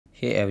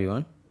Hey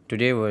everyone,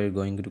 today we're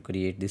going to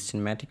create this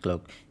cinematic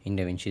look in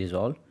Davinci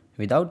Resolve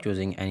without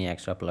using any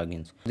extra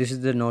plugins. This is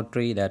the node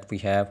tree that we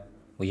have.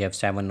 We have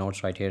 7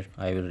 nodes right here.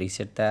 I will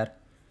reset that.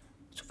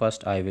 So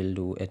first I will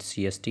do a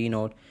CST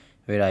node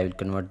where I will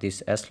convert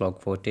this S-log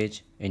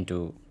footage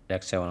into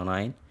Rec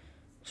 709.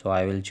 So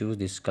I will choose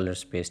this color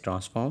space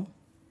transform,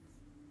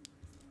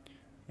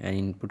 and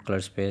input color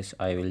space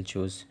I will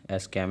choose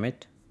as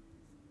gamut.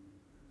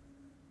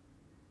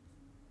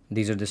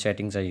 These are the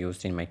settings I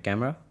used in my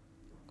camera.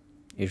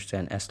 It's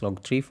an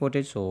S-log3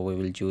 footage, so we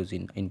will choose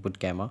in input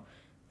gamma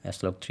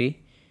S-log3,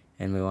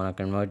 and we want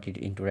to convert it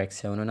into Rec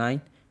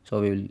 709, so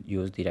we will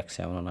use the Rec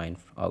 709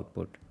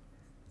 output.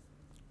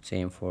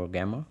 Same for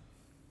gamma,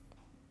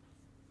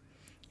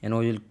 and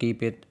we will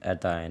keep it at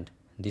the end,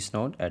 this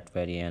node at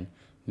very end,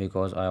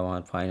 because I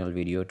want final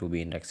video to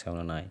be in Rec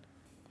 709.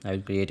 I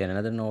will create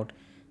another node.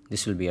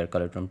 This will be our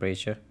color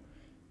temperature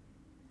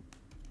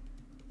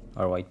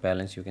or white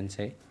balance, you can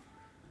say.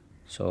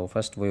 So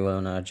first we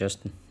want to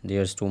adjust,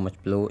 there's too much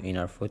blue in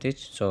our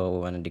footage, so we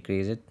want to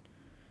decrease it,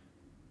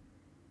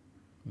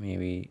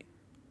 maybe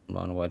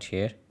around about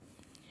here,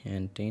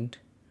 and tint,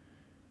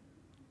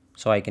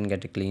 so I can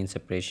get a clean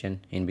separation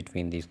in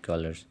between these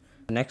colors.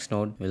 The next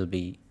node will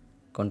be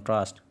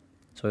contrast.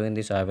 So in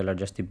this I will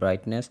adjust the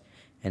brightness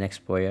and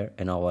exposure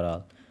and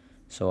overall.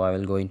 So I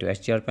will go into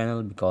HDR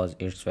panel because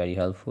it's very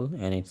helpful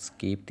and it's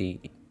keep the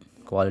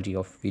quality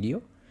of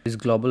video. This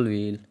global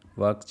wheel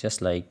works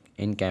just like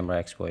in camera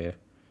exposure.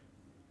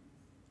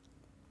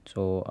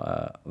 So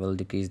we'll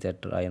decrease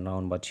that right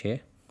around about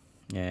here,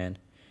 and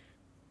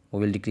we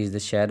will decrease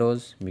the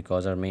shadows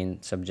because our main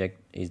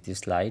subject is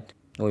this light.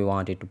 We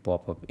want it to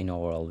pop up in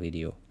overall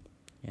video,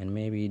 and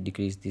maybe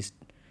decrease this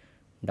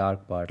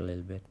dark part a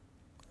little bit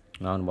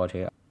around about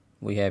here.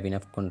 We have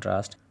enough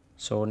contrast.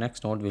 So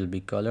next node will be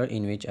color,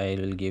 in which I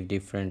will give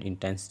different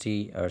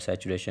intensity or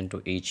saturation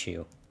to each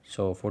hue.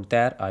 So for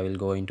that I will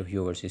go into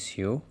hue versus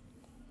hue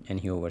and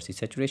hue versus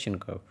saturation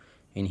curve.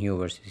 In hue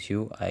versus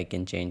hue I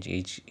can change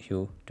each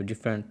hue to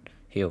different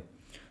hue.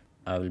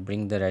 I will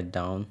bring the red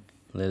down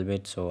a little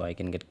bit so I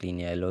can get clean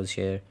yellows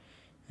here,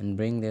 and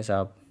bring this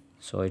up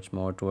so it's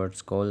more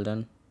towards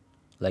golden,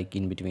 like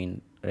in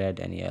between red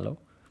and yellow,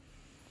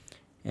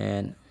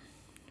 and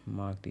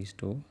mark these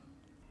two.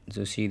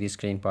 So see this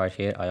green part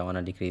here, I want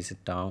to decrease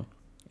it down,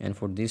 and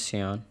for this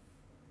cyan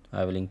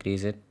I will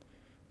increase it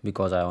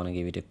because I want to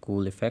give it a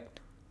cool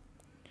effect.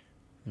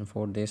 And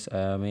for this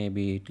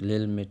maybe a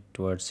little bit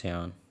towards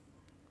cyan,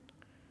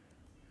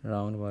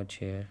 round about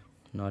here,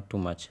 not too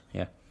much,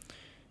 yeah.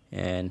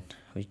 And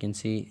we can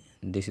see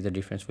this is the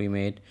difference we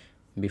made.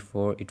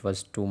 Before it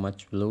was too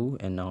much blue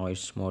and now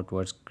it's more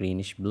towards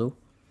greenish blue,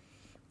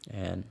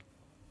 and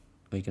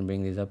we can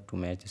bring this up to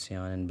match the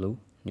cyan and blue.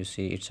 You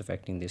see it's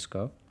affecting this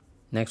curve.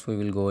 Next we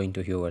will go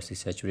into hue versus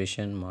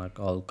saturation,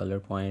 mark all color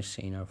points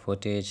in our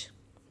footage,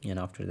 and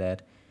after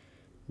that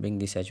bring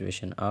the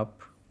saturation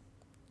up,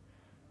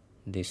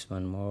 this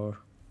one more,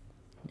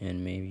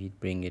 and maybe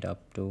bring it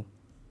up to,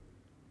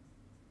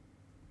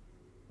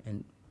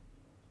 and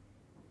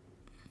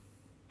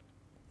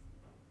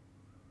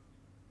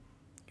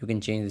you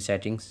can change the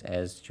settings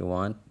as you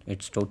want,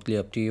 it's totally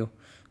up to you.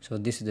 So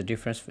this is the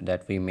difference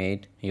that we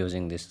made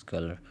using this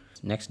color.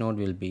 Next node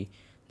will be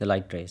the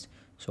light trace.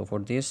 So for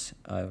this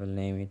I will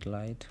name it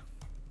light.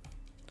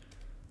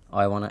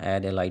 I want to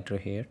add a lighter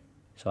here,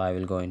 so I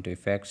will go into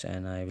effects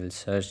and I will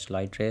search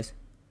light trace.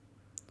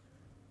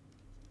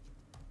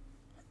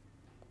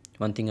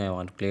 One thing I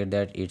want to clear,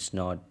 that it's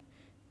not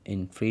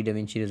in free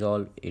Davinci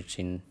Resolve, it's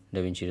in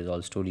Davinci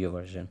Resolve Studio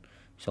version,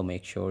 so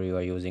make sure you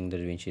are using the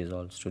Davinci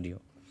Resolve Studio.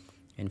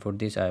 And for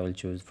this I will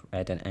choose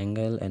at an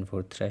angle, and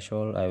for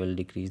threshold I will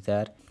decrease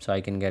that so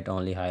I can get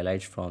only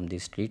highlights from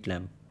this street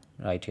lamp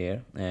right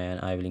here. And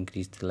I will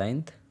increase the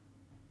length,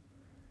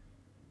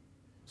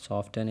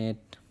 soften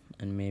it,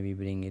 and maybe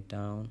bring it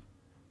down,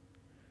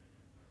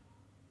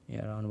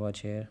 yeah, around about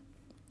here.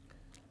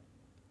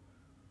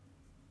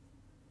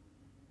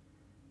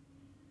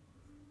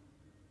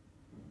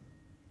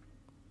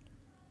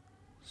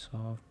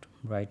 Soft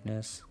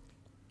brightness,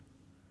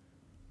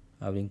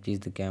 I will increase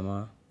the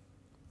gamma,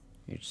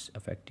 it's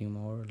affecting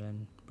more,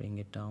 then bring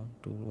it down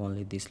to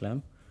only this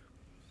lamp.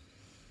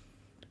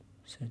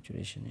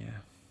 Saturation, yeah,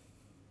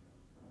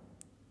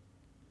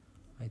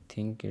 I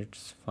think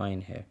it's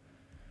fine here.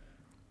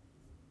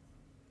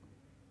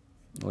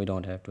 We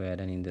don't have to add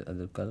any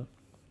other color.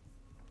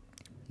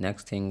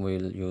 Next thing,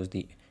 we'll use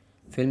the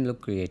film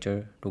look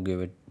creator to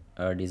give it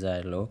a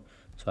desired look,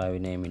 so I will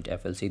name it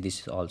FLC.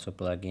 This is also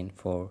plugin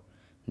for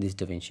this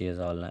Davinci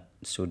Resolve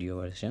Studio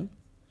version.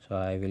 So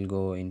I will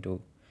go into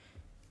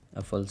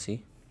FLC,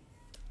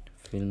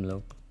 film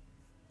look,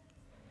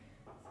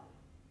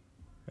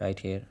 right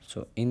here.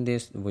 So in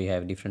this we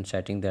have different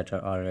settings that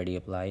are already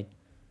applied.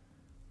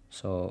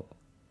 So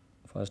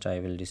first I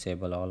will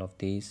disable all of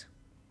these.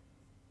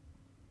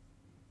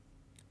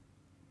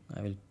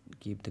 I will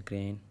keep the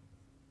grain,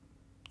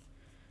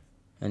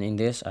 and in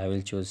this I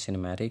will choose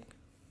cinematic,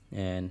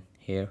 and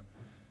here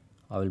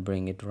I will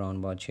bring it around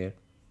about here.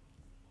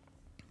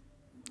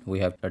 We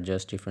have to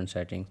adjust different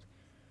settings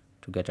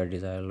to get our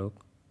desired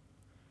look.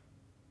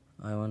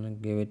 I want to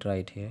give it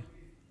right here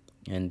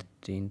and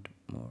tint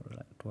more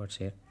like towards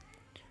here.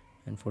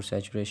 And for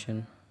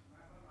saturation,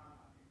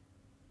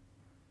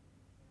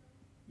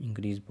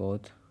 increase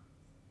both.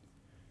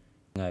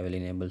 I will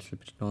enable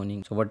split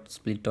toning. So what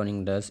split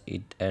toning does,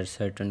 it adds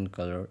certain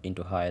color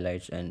into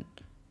highlights and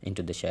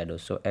into the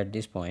shadows. So at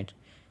this point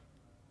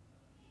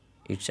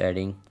it's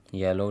adding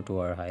yellow to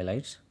our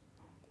highlights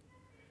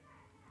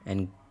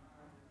and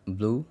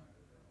blue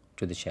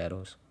to the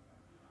shadows.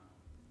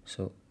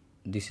 So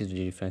this is the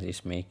difference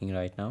it's making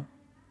right now.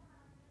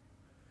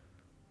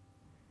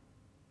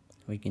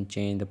 We can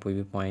change the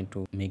preview point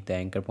to make the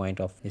anchor point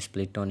of the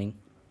split toning.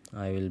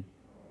 I will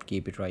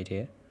keep it right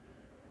here.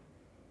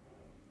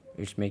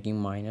 It's making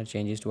minor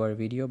changes to our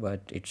video, but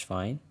it's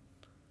fine.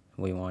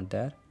 We want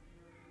that.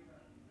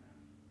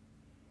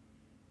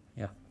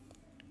 Yeah,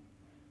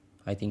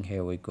 I think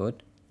here we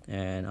good.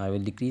 And I will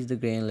decrease the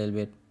grain a little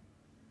bit.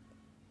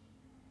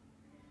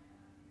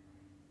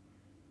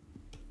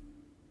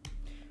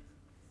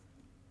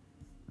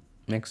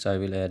 Next I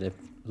will add a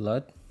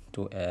flood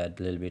to add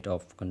a little bit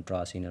of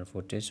contrast in our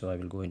footage. So I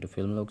will go into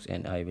film looks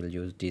and I will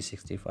use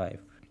D65,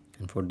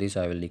 and for this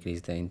I will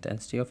decrease the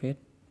intensity of it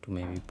to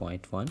maybe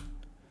 0.1,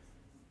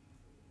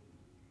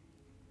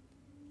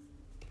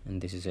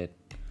 and this is it.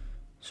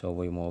 So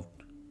we moved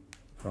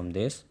from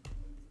this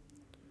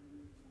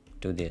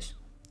to this.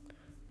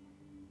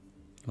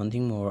 One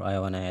thing more, I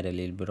want to add a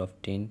little bit of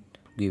tint,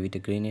 give it a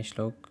greenish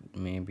look,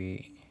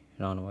 maybe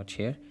around about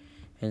here.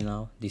 And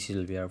now this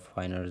will be our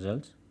final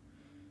results.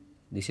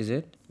 This is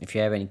it. If you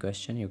have any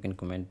question, you can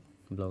comment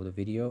below the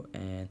video,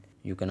 and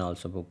you can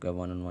also book a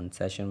one-on-one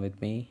session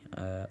with me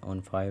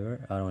on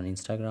Fiverr or on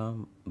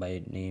Instagram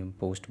by name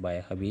Post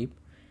by Habib.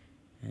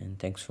 And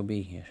thanks for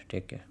being here.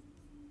 Take care.